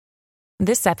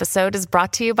This episode is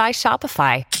brought to you by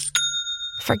Shopify.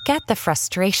 Forget the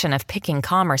frustration of picking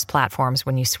commerce platforms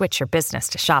when you switch your business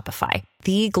to Shopify,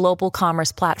 the global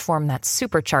commerce platform that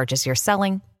supercharges your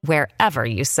selling wherever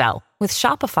you sell. With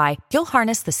Shopify, you'll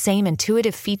harness the same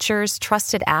intuitive features,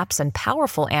 trusted apps, and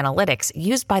powerful analytics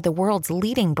used by the world's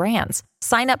leading brands.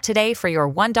 Sign up today for your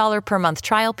 $1 per month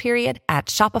trial period at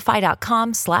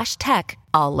shopify.com/tech,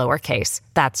 all lowercase.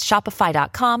 That's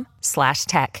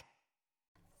shopify.com/tech.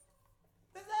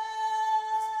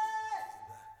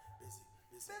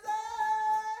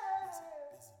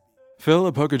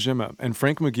 Phil Epokajima and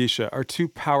Frank Mugisha are two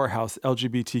powerhouse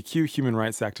LGBTQ human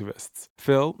rights activists.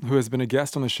 Phil, who has been a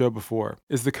guest on the show before,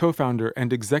 is the co-founder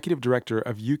and executive director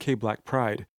of UK Black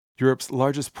Pride, Europe's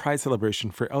largest pride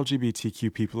celebration for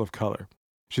LGBTQ people of color.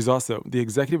 She's also the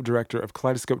executive director of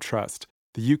Kaleidoscope Trust,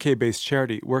 the UK-based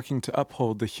charity working to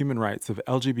uphold the human rights of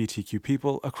LGBTQ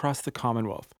people across the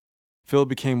Commonwealth. Phil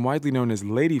became widely known as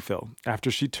Lady Phil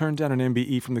after she turned down an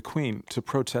MBE from the Queen to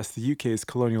protest the UK's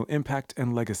colonial impact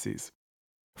and legacies.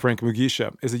 Frank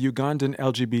Mugisha is a Ugandan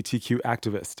LGBTQ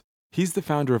activist. He's the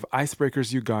founder of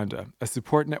Icebreakers Uganda, a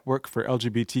support network for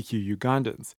LGBTQ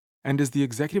Ugandans, and is the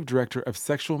executive director of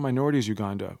Sexual Minorities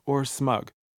Uganda, or SMUG,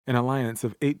 an alliance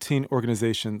of 18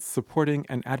 organizations supporting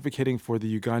and advocating for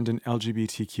the Ugandan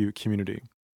LGBTQ community.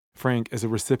 Frank is a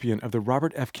recipient of the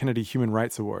Robert F. Kennedy Human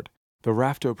Rights Award, the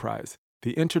Rafto Prize,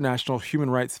 the International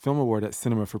Human Rights Film Award at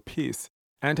Cinema for Peace,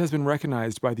 and has been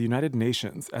recognized by the United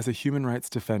Nations as a human rights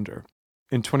defender.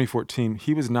 In 2014,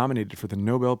 he was nominated for the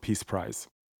Nobel Peace Prize.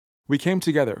 We came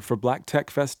together for Black Tech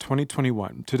Fest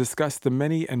 2021 to discuss the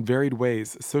many and varied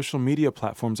ways social media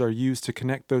platforms are used to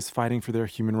connect those fighting for their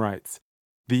human rights,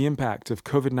 the impact of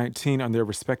COVID-19 on their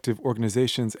respective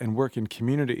organizations and work in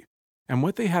community, and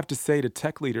what they have to say to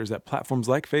tech leaders at platforms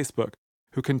like Facebook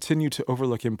who continue to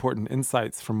overlook important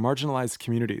insights from marginalized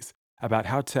communities about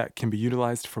how tech can be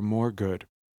utilized for more good.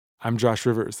 I'm Josh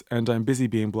Rivers, and I'm busy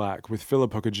being Black with Phil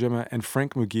Epokajima and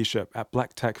Frank Mugisha at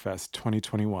Black Tech Fest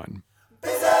 2021.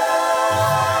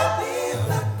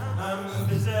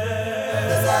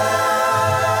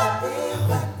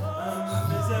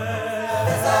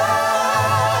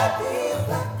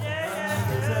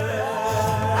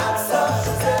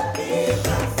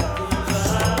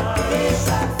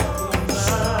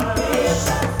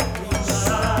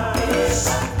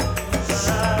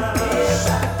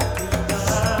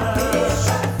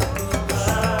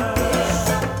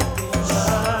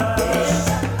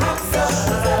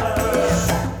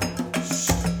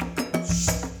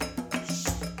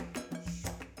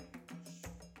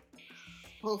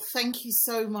 Thank you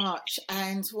so much,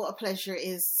 and what a pleasure it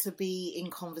is to be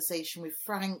in conversation with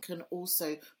Frank and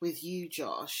also with you,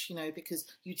 Josh, because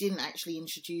you didn't actually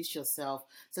introduce yourself.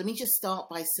 So let me just start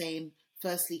by saying,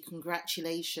 firstly,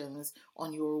 congratulations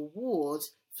on your award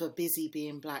for Busy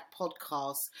Being Black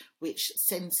podcast, which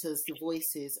centres the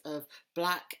voices of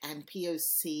Black and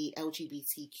POC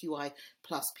LGBTQI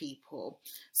plus people.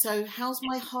 So how's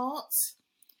my heart?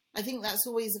 I think that's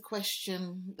always a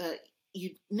question that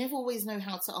you never always know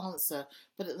how to answer,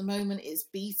 but at the moment it's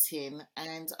beating,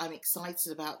 and I'm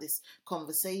excited about this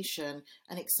conversation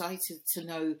and excited to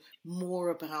know more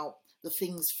about the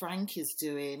things Frank is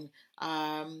doing.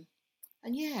 And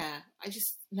yeah, I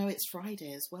just know it's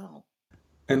Friday as well.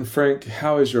 And Frank,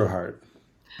 how is your heart?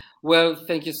 Well,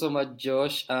 thank you so much,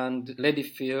 Josh and Lady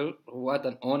Phil. What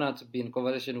an honor to be in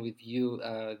conversation with you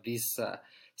this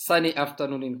sunny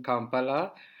afternoon in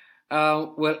Kampala.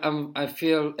 I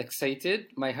feel excited.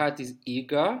 My heart is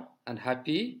eager and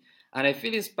happy, and I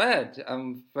feel inspired.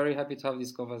 I'm very happy to have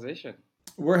this conversation.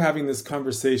 We're having this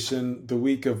conversation the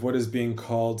week of what is being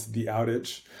called the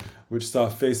outage, which saw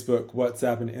Facebook,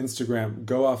 WhatsApp, and Instagram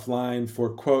go offline for,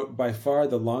 quote, by far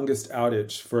the longest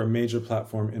outage for a major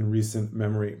platform in recent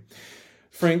memory.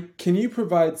 Frank, can you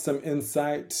provide some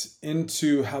insight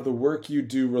into how the work you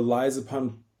do relies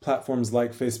upon platforms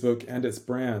like Facebook and its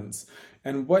brands,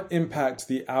 and what impact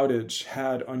the outage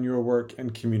had on your work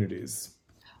and communities?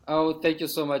 Oh, thank you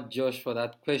so much, Josh, for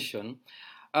that question.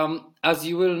 As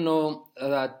you will know,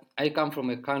 that I come from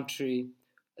a country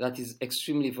that is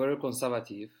extremely very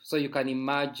conservative. So you can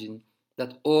imagine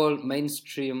that all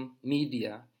mainstream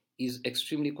media is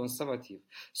extremely conservative.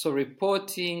 So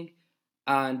reporting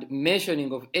and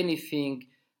mentioning of anything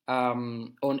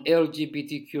on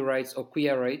LGBTQ rights or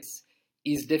queer rights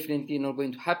is definitely not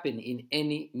going to happen in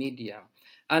any media.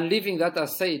 And leaving that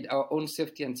aside, our own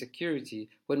safety and security,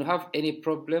 when you have any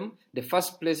problem, the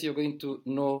first place you're going to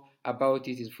know about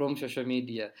it is from social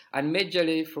media, and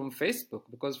majorly from Facebook,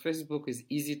 because Facebook is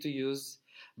easy to use,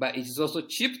 but it is also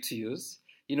cheap to use.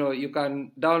 You know, you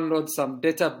can download some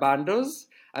data bundles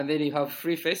and then you have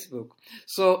free Facebook.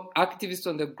 So activists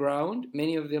on the ground,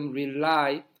 many of them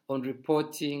rely on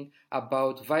reporting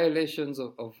about violations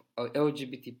of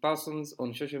LGBT persons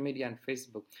on social media and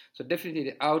Facebook. So definitely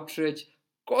the outrage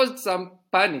caused some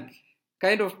panic,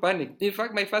 kind of panic. In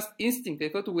fact, my first instinct, I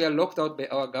thought we are locked out by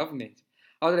our government.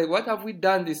 I was like, what have we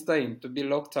done this time to be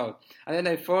locked out? And then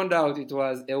I found out it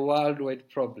was a worldwide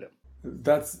problem.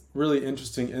 That's really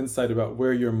interesting insight about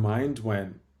where your mind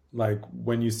went, like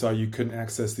when you saw you couldn't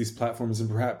access these platforms, and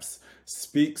perhaps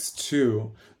speaks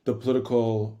to the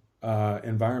political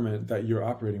environment that you're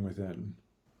operating within.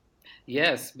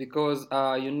 Yes, because,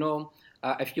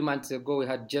 a few months ago we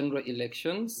had general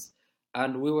elections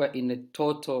and we were in a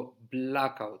total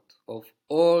blackout of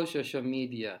all social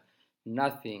media,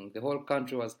 nothing. The whole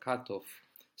country was cut off.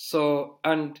 So,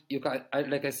 and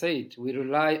like I said, we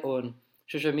rely on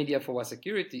social media for our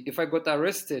security. If I got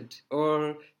arrested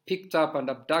or picked up and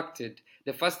abducted,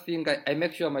 the first thing I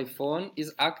make sure my phone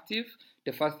is active.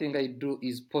 The first thing I do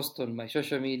is post on my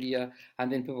social media,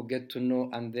 and then people get to know.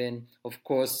 And then, of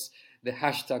course, the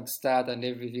hashtag start and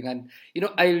everything. And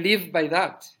I live by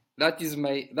that. That is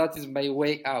my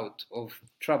way out of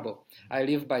trouble. I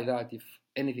live by that if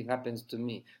anything happens to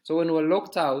me. So when we're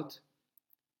locked out,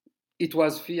 it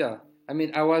was fear. I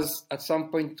mean, I was at some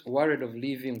point worried of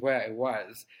leaving where I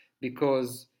was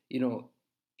because,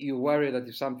 you worry that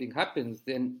if something happens,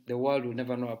 then the world will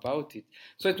never know about it.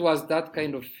 So it was that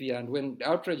kind of fear. And when the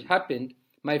outrage happened,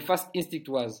 my first instinct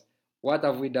was, what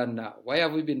have we done now? Why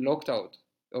have we been locked out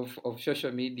of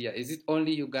social media? Is it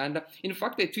only Uganda? In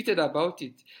fact, I tweeted about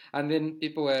it. And then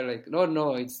people were like,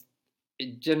 no, it's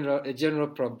a general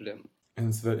problem.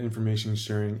 And so that information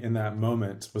sharing in that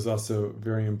moment was also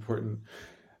very important.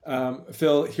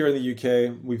 Phil, here in the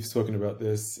UK, we've spoken about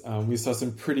this. We saw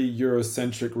some pretty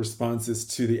Eurocentric responses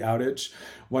to the outage.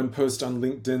 One post on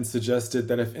LinkedIn suggested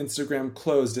that if Instagram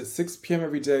closed at 6 p.m.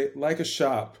 every day, like a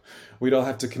shop, we'd all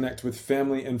have to connect with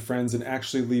family and friends and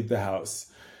actually leave the house.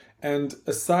 And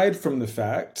aside from the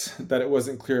fact that it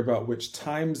wasn't clear about which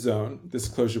time zone this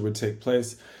closure would take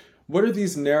place, what are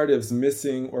these narratives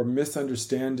missing or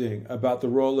misunderstanding about the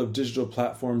role of digital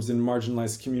platforms in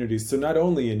marginalized communities? So not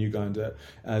only in Uganda,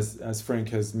 as Frank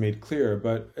has made clear,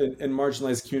 but in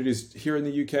marginalized communities here in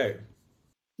the UK.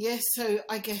 Yes, so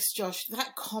I guess, Josh,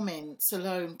 that comment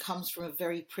alone comes from a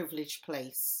very privileged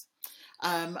place.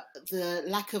 The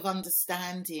lack of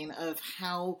understanding of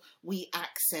how we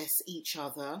access each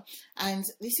other. And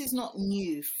this is not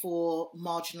new for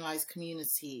marginalized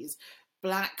communities.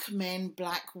 Black men,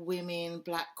 Black women,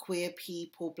 Black queer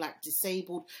people, Black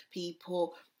disabled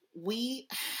people, we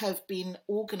have been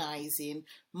organising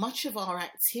much of our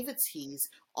activities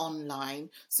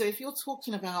online. So if you're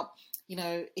talking about,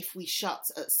 if we shut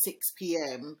at 6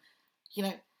 p.m.,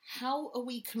 how are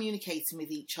we communicating with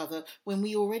each other when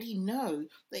we already know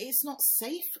that it's not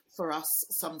safe for us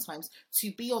sometimes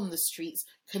to be on the streets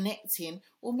connecting,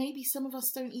 or maybe some of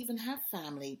us don't even have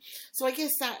family? So I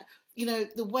guess that,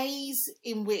 the ways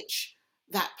in which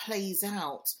that plays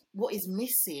out, what is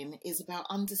missing is about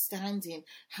understanding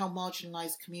how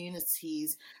marginalised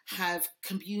communities have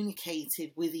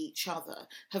communicated with each other,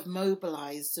 have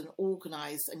mobilised and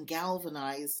organised and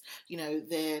galvanised,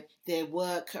 their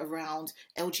work around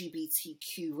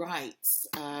LGBTQ rights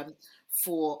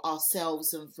for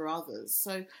ourselves and for others.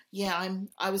 So yeah,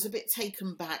 I was a bit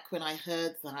taken back when I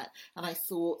heard that, and I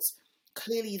thought,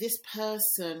 clearly this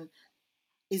person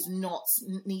is not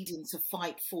needing to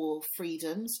fight for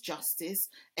freedoms, justice,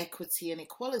 equity and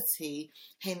equality,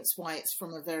 hence why it's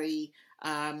from a very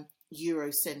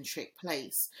Eurocentric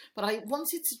place. But I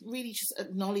wanted to really just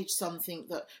acknowledge something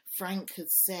that Frank had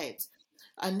said,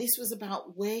 and this was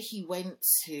about where he went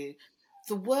to.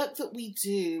 The work that we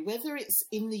do, whether it's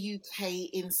in the UK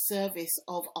in service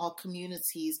of our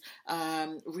communities,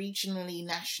 regionally,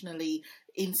 nationally,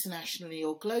 internationally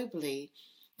or globally,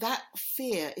 that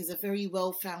fear is a very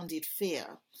well-founded fear.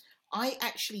 I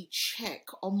actually check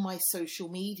on my social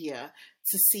media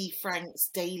to see Frank's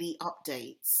daily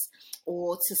updates,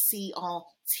 or to see our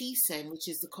TSEN, which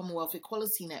is the Commonwealth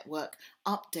Equality Network,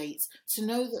 updates, to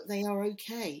know that they are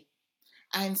okay.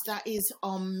 And that is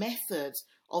our method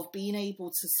of being able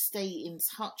to stay in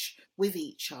touch with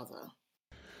each other.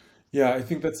 Yeah, I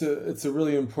think it's a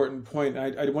really important point.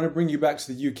 I want to bring you back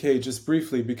to the UK just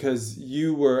briefly, because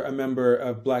you were a member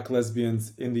of Black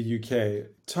Lesbians in the UK.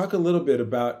 Talk a little bit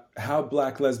about how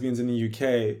Black lesbians in the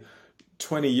UK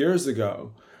 20 years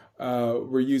ago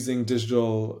were using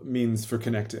digital means for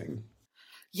connecting.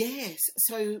 Yes,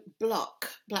 so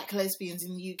Black Lesbians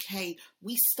in the UK,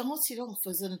 we started off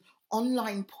as an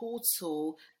online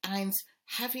portal and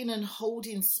having and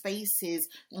holding spaces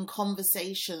and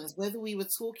conversations, whether we were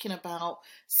talking about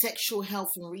sexual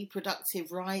health and reproductive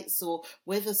rights, or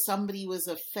whether somebody was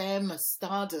a femme, a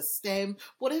stud, a STEM,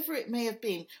 whatever it may have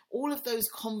been, all of those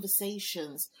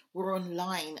conversations were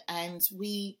online, and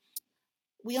we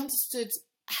understood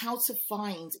how to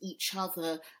find each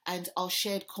other and our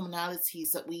shared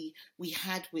commonalities that we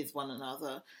had with one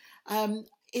another.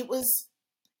 It was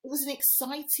an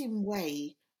exciting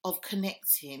way of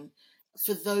connecting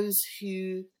for those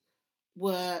who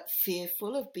were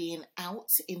fearful of being out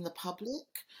in the public,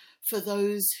 for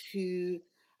those who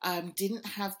didn't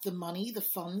have the money, the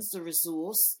funds, the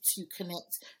resource to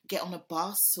connect, get on a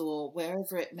bus or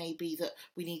wherever it may be that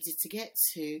we needed to get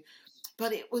to.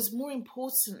 But it was more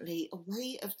importantly a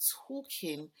way of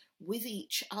talking with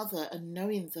each other and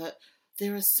knowing that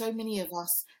there are so many of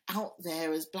us out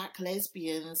there as Black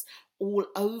lesbians all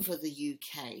over the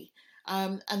UK.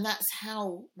 And that's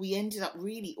how we ended up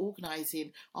really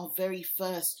organising our very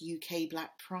first UK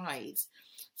Black Pride,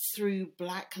 through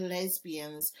Black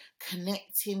lesbians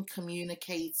connecting,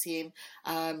 communicating,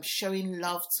 showing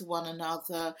love to one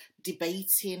another,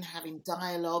 debating, having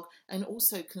dialogue, and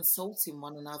also consulting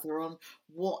one another on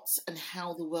what and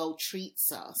how the world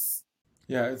treats us.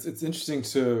 Yeah, it's interesting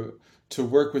to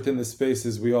work within the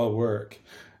spaces we all work,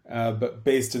 but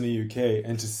based in the UK,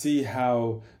 and to see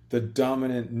how the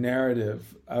dominant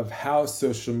narrative of how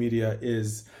social media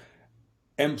is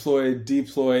employed,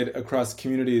 deployed across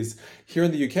communities. Here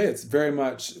in the UK, it's very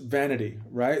much vanity,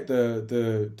 right?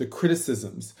 The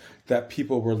criticisms that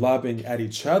people were lobbing at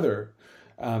each other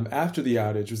after the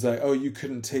outage was like, oh, you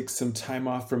couldn't take some time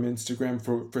off from Instagram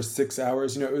for 6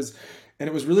 hours.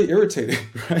 It was really irritating,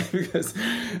 right? Because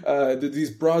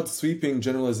these broad sweeping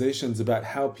generalizations about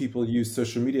how people use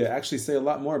social media actually say a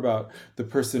lot more about the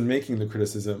person making the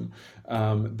criticism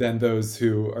than those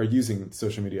who are using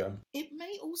social media. It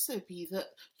may also be that,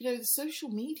 the social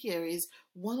media is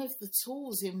one of the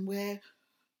tools in where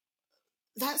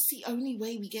that's the only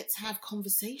way we get to have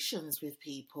conversations with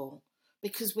people,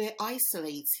 because we're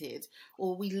isolated,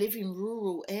 or we live in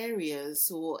rural areas,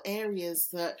 or areas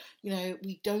that,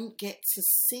 we don't get to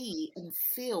see and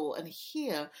feel and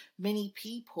hear many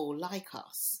people like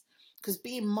us. Because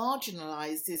being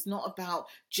marginalised is not about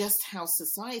just how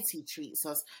society treats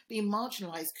us. Being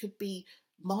marginalised could be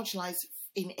marginalised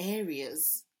in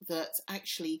areas that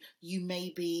actually you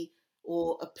may be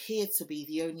or appear to be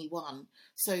the only one.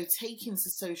 So taking to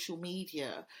social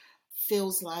media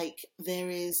feels like there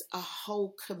is a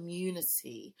whole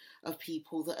community of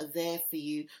people that are there for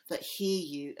you, that hear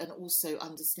you and also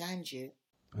understand you.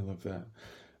 I love that.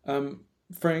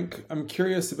 Frank, I'm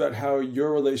curious about how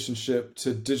your relationship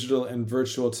to digital and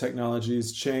virtual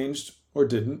technologies changed, or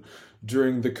didn't,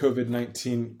 during the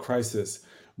COVID-19 crisis.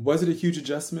 Was it a huge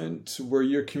adjustment? Were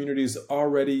your communities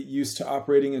already used to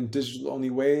operating in digital-only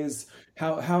ways?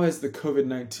 How has the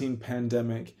COVID-19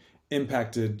 pandemic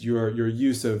impacted your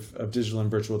use of digital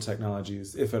and virtual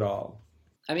technologies, if at all?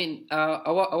 I mean,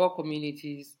 our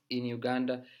communities in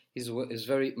Uganda is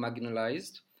very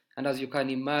marginalized. And as you can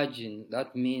imagine,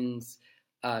 that means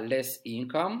less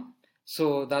income.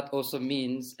 So that also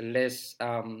means less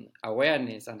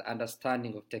awareness and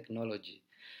understanding of technology.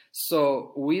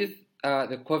 So with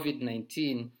the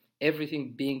COVID-19,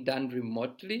 everything being done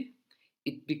remotely,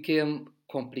 it became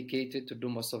complicated to do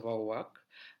most of our work.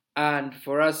 And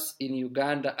for us in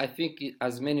Uganda, I think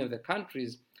as many of the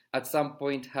countries at some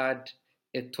point had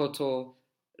a total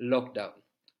lockdown.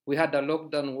 We had a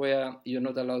lockdown where you're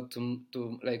not allowed to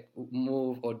like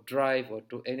move or drive or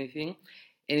do anything.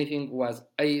 Anything was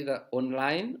either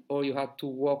online or you had to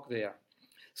walk there.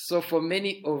 So for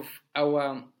many of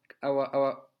our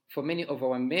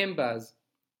members,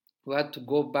 we had to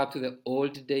go back to the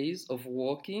old days of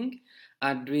walking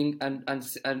and doing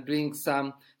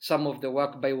some of the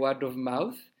work by word of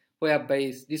mouth,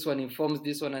 whereby this one informs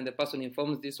this one and the person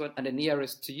informs this one and the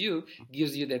nearest to you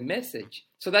gives you the message.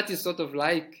 So that is sort of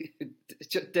like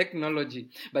technology,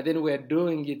 but then we're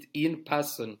doing it in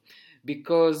person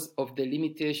because of the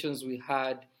limitations we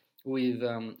had with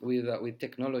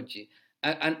technology,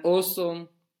 and also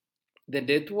the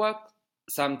network.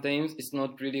 Sometimes it's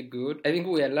not really good. I think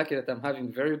we are lucky that I'm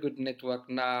having very good network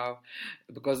now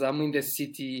because I'm in the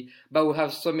city, but we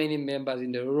have so many members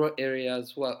in the rural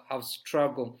areas who have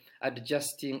struggled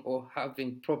adjusting or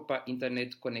having proper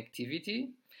internet connectivity.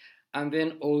 And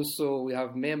then also we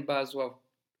have members who have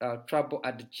trouble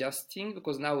adjusting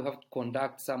because now we have to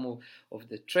conduct some of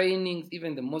the trainings,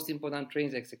 even the most important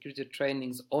trainings like security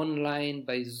trainings online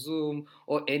by Zoom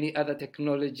or any other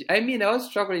technology. I mean, I was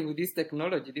struggling with this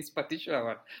technology, this particular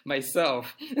one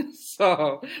myself.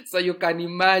 So you can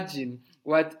imagine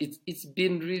it's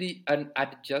been really an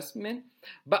adjustment,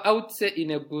 but I would say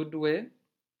in a good way,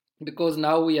 because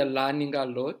now we are learning a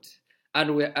lot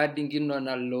and we're adding in on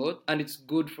a lot, and it's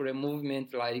good for a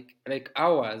movement like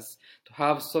ours to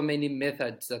have so many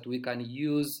methods that we can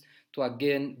use to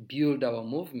again build our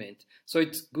movement. So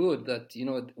it's good that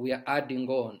we are adding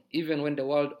on. Even when the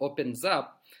world opens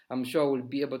up, I'm sure we'll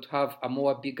be able to have a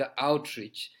more bigger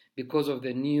outreach because of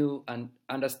the new and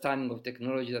understanding of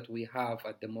technology that we have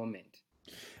at the moment.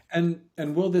 And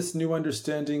will this new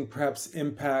understanding perhaps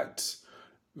impact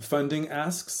funding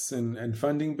asks and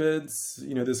funding bids?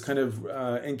 This kind of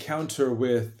encounter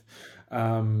with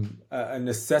a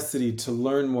necessity to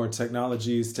learn more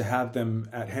technologies, to have them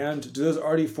at hand. Do those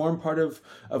already form part of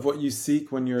what you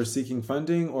seek when you're seeking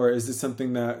funding, or is this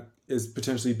something that is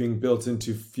potentially being built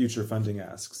into future funding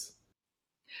asks?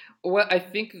 Well, I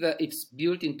think that it's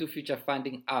built into future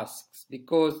funding asks,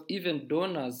 because even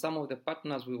donors, some of the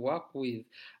partners we work with,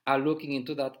 are looking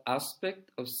into that aspect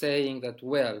of saying that,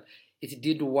 well, it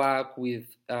did work with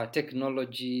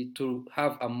technology to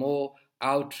have a more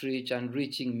outreach and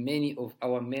reaching many of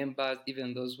our members,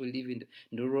 even those who live in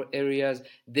the rural areas.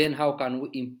 Then how can we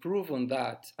improve on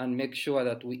that and make sure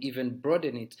that we even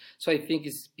broaden it? So I think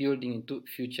it's building into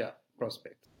future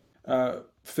prospects.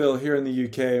 Phil, here in the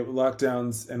UK,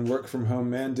 lockdowns and work from home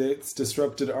mandates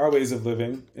disrupted our ways of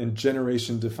living in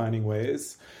generation-defining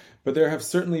ways, but there have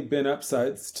certainly been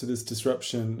upsides to this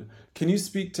disruption. Can you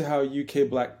speak to how UK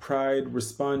Black Pride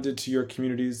responded to your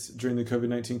communities during the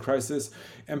COVID-19 crisis,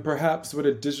 and perhaps what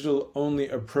a digital-only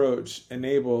approach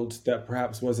enabled that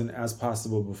perhaps wasn't as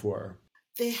possible before?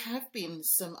 There have been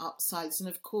some upsides, and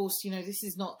of course, this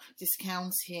is not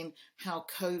discounting how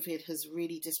COVID has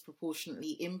really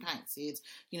disproportionately impacted,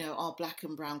 our Black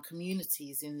and brown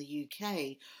communities in the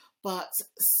UK. But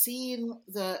seeing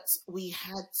that we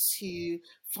had to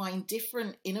find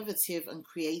different innovative and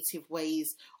creative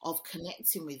ways of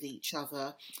connecting with each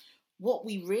other, what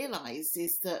we realised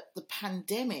is that the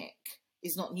pandemic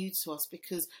is not new to us,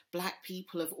 because Black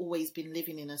people have always been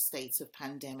living in a state of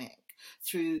pandemic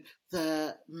through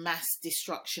the mass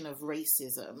destruction of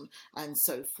racism and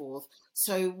so forth.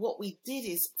 So what we did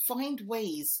is find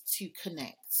ways to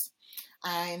connect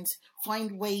and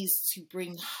find ways to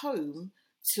bring home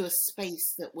to a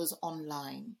space that was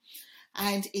online.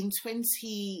 And in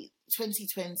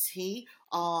 2020,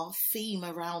 our theme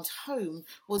around home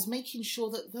was making sure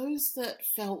that those that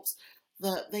felt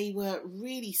that they were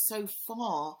really so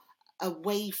far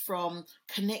away from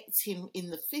connecting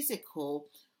in the physical,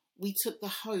 we took the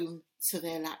home to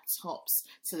their laptops,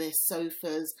 to their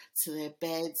sofas, to their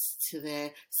beds, to their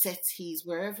settees,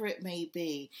 wherever it may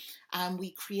be. And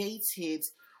we created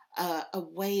a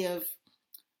way of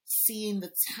seeing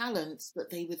the talent that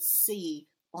they would see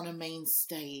on a main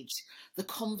stage, the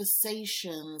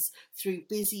conversations through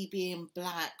Busy Being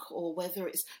Black, or whether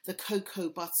it's the Cocoa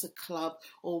Butter Club,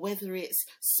 or whether it's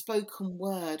spoken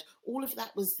word, all of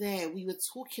that was there. We were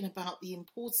talking about the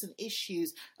important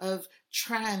issues of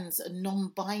trans and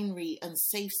non-binary and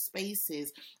safe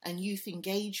spaces and youth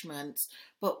engagement.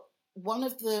 But one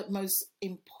of the most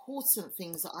important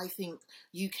things that I think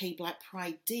UK Black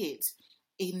Pride did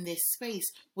in this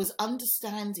space was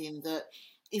understanding that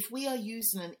if we are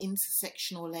using an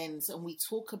intersectional lens and we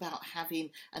talk about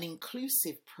having an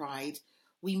inclusive pride,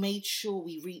 we made sure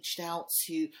we reached out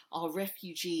to our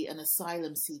refugee and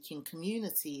asylum seeking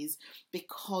communities,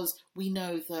 because we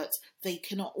know that they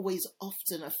cannot always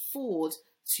often afford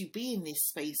to be in these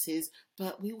spaces,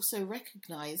 but we also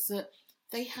recognise that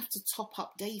they have to top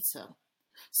up data.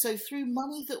 So through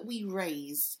money that we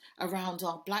raised around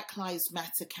our Black Lives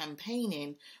Matter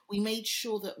campaigning, we made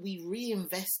sure that we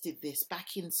reinvested this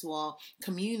back into our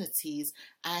communities,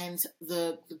 and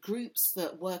the groups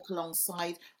that work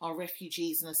alongside our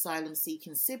refugees and asylum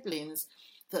seeking siblings,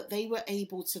 that they were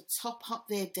able to top up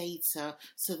their data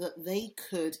so that they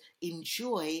could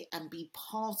enjoy and be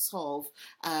part of,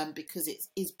 because it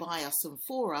is by us and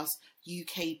for us,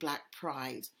 UK Black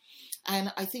Pride.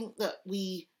 And I think that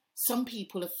some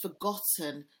people have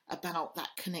forgotten about that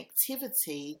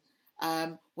connectivity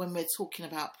when we're talking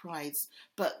about prides.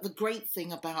 But the great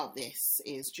thing about this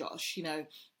is, Josh,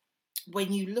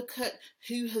 when you look at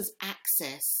who has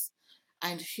access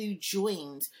and who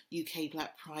joined UK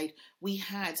Black Pride, we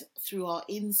had, through our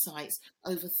insights,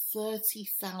 over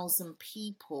 30,000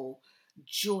 people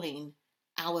join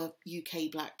our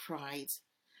UK Black Pride.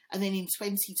 And then in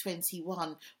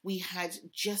 2021, we had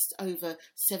just over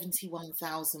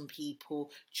 71,000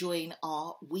 people join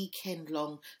our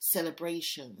weekend-long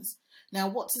celebrations. Now,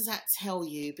 what does that tell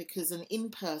you? Because an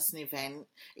in-person event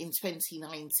in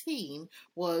 2019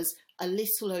 was a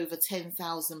little over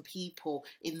 10,000 people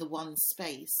in the one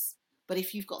space. But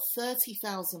if you've got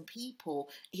 30,000 people,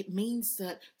 it means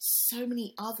that so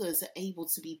many others are able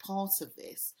to be part of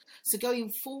this. So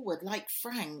going forward, like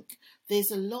Frank,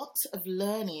 there's a lot of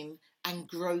learning and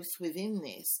growth within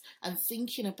this, and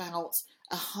thinking about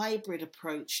a hybrid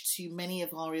approach to many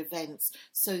of our events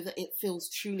so that it feels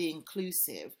truly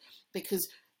inclusive. Because,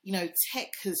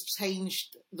 tech has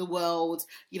changed the world,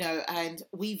 and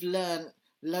we've learned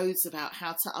loads about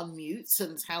how to unmute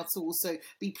and how to also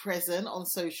be present on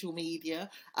social media,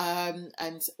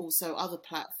 and also other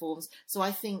platforms. So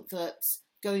I think that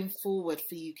going forward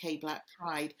for UK Black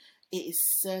Pride, it is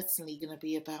certainly going to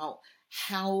be about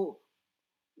how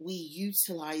we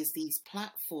utilise these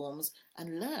platforms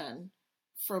and learn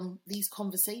from these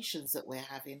conversations that we're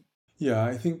having. Yeah,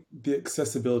 I think the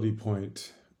accessibility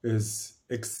point is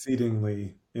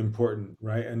exceedingly important,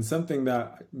 right? And something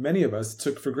that many of us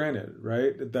took for granted,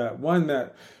 right?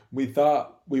 That we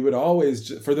thought we would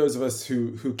always, for those of us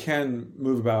who can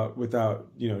move about without,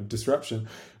 disruption,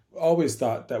 always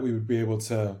thought that we would be able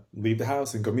to leave the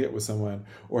house and go meet up with someone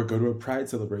or go to a pride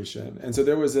celebration. And so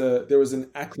there was an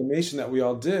acclamation that we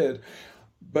all did,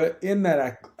 but in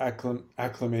that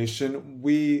acclamation,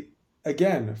 we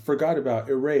again forgot about,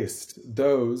 erased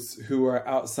those who are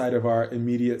outside of our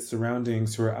immediate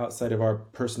surroundings, who are outside of our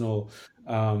personal,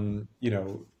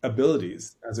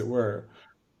 abilities, as it were.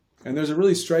 And there's a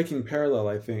really striking parallel,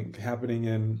 I think, happening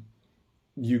in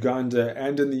Uganda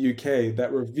and in the UK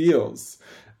that reveals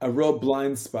a real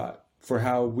blind spot for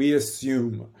how we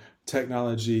assume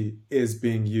technology is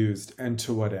being used and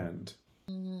to what end.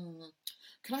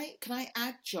 Can I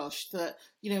add, Josh, that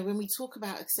when we talk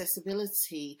about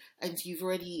accessibility, and you've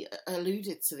already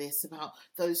alluded to this about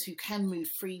those who can move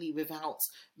freely without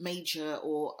major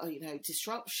or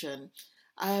disruption,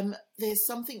 there's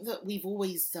something that we've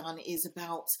always done is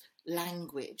about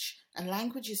language, and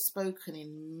language is spoken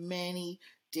in many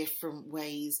different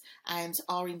ways, and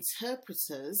our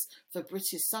interpreters for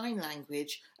British Sign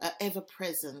Language are ever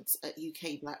present at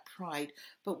UK Black Pride.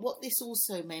 But what this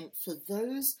also meant for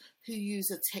those who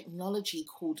use a technology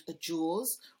called a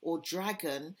JAWS or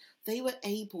Dragon, they were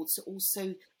able to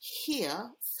also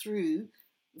hear through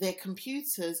their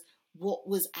computers what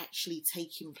was actually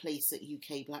taking place at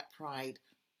UK Black Pride.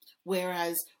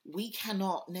 Whereas we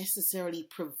cannot necessarily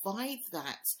provide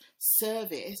that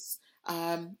service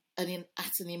at an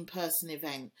in-person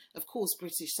event. Of course,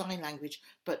 British Sign Language,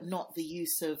 but not the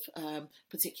use of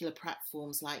particular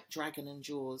platforms like Dragon and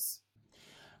JAWS.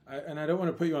 And I don't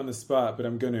want to put you on the spot, but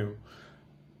I'm going to.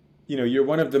 You're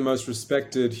one of the most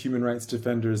respected human rights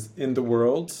defenders in the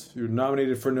world. You're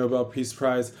nominated for Nobel Peace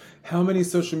Prize. How many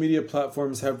social media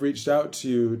platforms have reached out to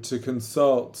you to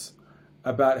consult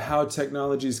about how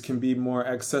technologies can be more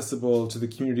accessible to the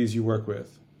communities you work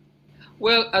with?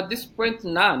 Well, at this point,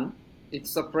 none.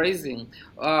 It's surprising.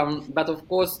 But of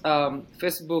course,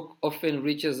 Facebook often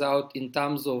reaches out in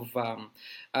terms of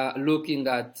looking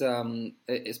at,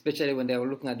 especially when they are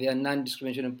looking at their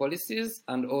non-discrimination policies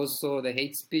and also the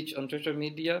hate speech on social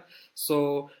media.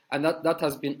 So, and that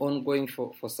has been ongoing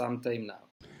for some time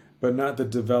now. But not the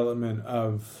development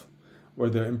of or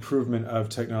the improvement of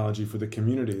technology for the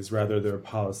communities, rather there are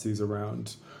policies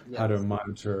around how to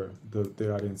monitor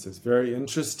the audiences. Very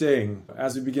interesting.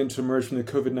 As we begin to emerge from the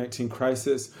COVID-19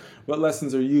 crisis, what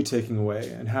lessons are you taking away,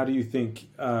 and how do you think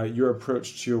your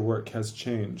approach to your work has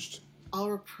changed?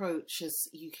 Our approach as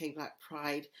UK Black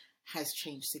Pride has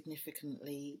changed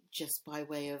significantly, just by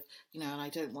way of, and I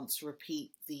don't want to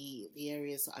repeat the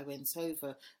areas that I went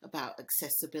over about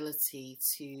accessibility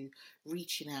to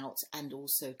reaching out and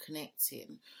also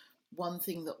connecting. One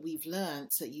thing that we've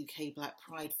learnt at UK Black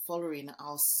Pride following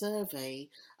our survey,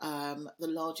 the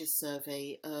largest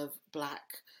survey of Black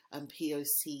and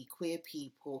POC queer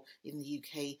people in the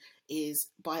UK, is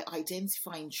by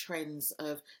identifying trends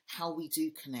of how we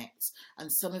do connect. And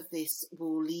some of this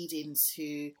will lead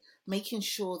into making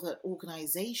sure that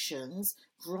organisations,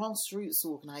 grassroots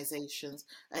organisations,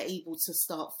 are able to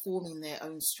start forming their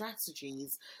own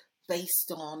strategies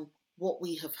based on what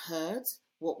we have heard,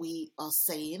 what we are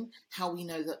saying, how we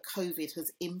know that COVID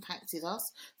has impacted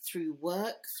us through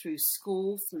work, through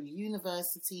school, through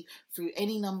university, through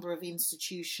any number of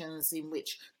institutions in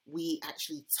which we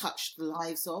actually touch the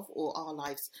lives of, or our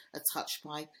lives are touched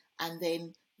by. And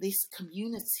then this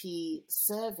community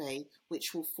survey,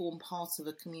 which will form part of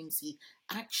a community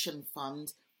action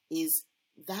fund, is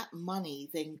that money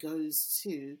then goes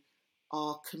to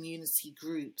our community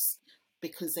groups.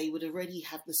 because they would already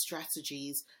have the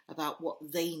strategies about what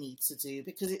they need to do,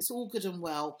 because it's all good and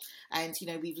well. And,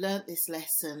 we've learnt this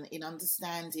lesson in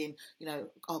understanding,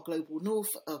 our global north,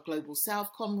 our global south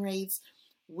comrades.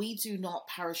 We do not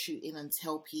parachute in and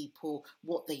tell people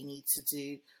what they need to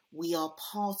do. We are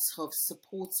part of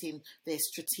supporting their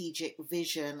strategic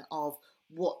vision of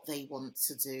what they want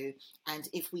to do. And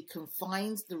if we can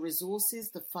find the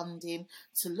resources, the funding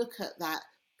to look at that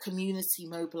community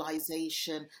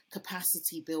mobilisation,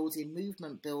 capacity building,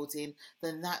 movement building,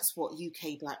 then that's what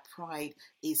UK Black Pride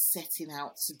is setting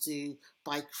out to do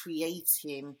by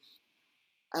creating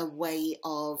a way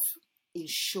of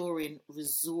ensuring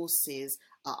resources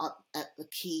are at the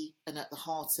key and at the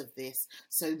heart of this.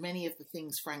 So many of the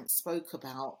things Frank spoke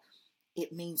about,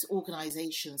 it means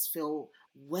organisations feel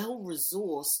well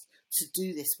resourced to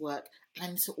do this work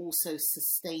and to also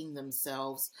sustain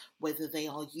themselves, whether they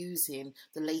are using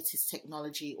the latest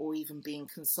technology or even being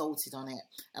consulted on it.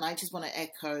 And I just want to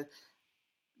echo,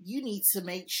 you need to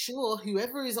make sure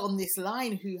whoever is on this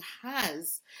line who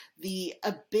has the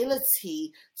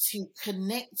ability to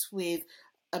connect with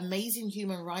amazing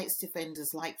human rights defenders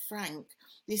like Frank,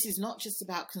 this is not just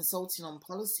about consulting on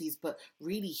policies, but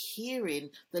really hearing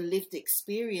the lived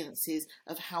experiences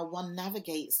of how one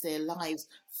navigates their lives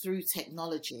through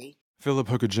technology. Philip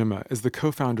Hokojima is the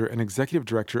co-founder and executive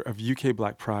director of UK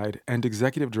Black Pride and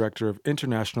executive director of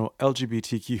international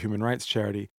LGBTQ human rights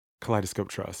charity Kaleidoscope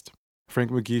Trust. Frank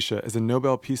Mugisha is a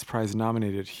Nobel Peace Prize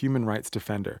nominated human rights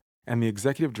defender and the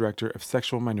executive director of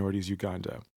Sexual Minorities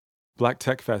Uganda. Black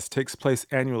Tech Fest takes place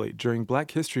annually during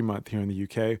Black History Month here in the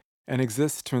UK and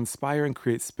exists to inspire and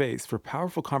create space for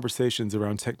powerful conversations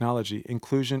around technology,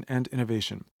 inclusion, and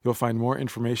innovation. You'll find more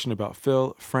information about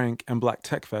Phil, Frank, and Black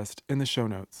Tech Fest in the show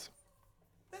notes.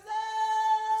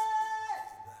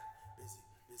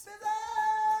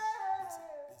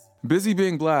 Busy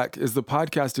Being Black is the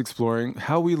podcast exploring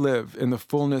how we live in the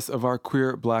fullness of our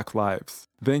queer Black lives.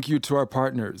 Thank you to our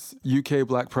partners, UK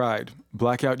Black Pride,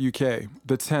 Blackout UK,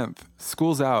 The 10th,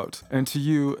 Schools Out, and to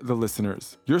you, the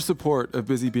listeners. Your support of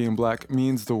Busy Being Black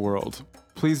means the world.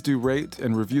 Please do rate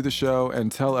and review the show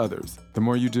and tell others. The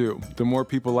more you do, the more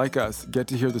people like us get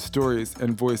to hear the stories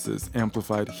and voices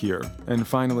amplified here. And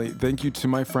finally, thank you to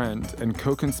my friend and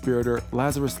co-conspirator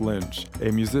Lazarus Lynch,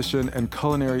 a musician and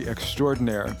culinary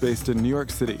extraordinaire based in New York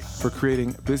City, for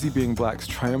creating Busy Being Black's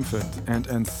triumphant and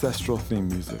ancestral theme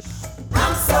music.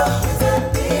 I'm so busy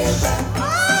being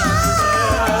black.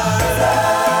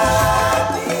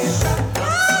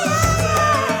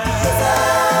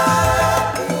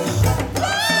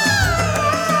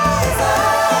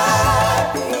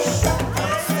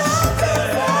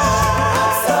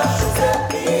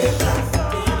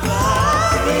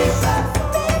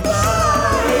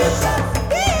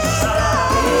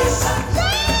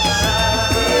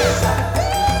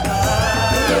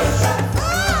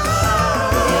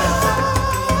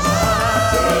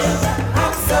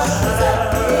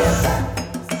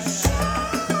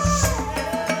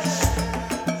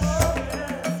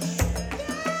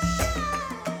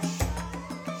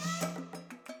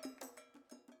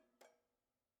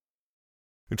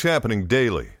 It's happening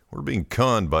daily. We're being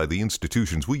conned by the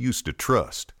institutions we used to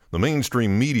trust. The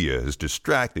mainstream media is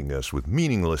distracting us with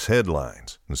meaningless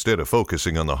headlines instead of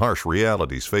focusing on the harsh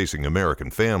realities facing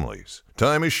American families.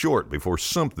 Time is short before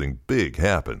something big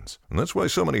happens, and that's why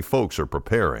so many folks are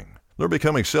preparing. They're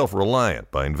becoming self-reliant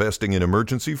by investing in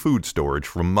emergency food storage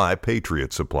from My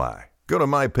Patriot Supply. Go to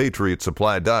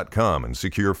MyPatriotSupply.com and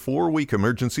secure 4-week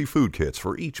emergency food kits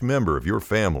for each member of your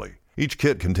family. Each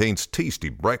kit contains tasty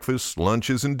breakfasts,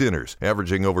 lunches, and dinners,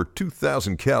 averaging over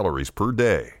 2,000 calories per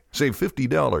day. Save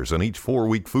 $50 on each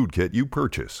 4-week food kit you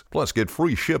purchase, plus get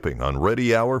free shipping on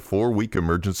Ready Hour 4-week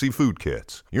emergency food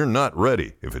kits. You're not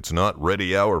ready if it's not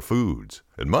Ready Hour foods.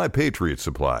 At My Patriot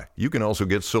Supply, you can also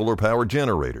get solar power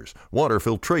generators, water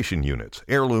filtration units,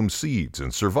 heirloom seeds,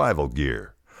 and survival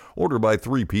gear. Order by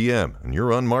 3 p.m. and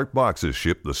your unmarked boxes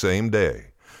ship the same day.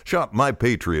 Shop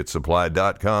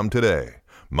MyPatriotSupply.com today.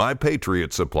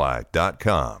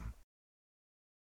 MyPatriotSupply.com.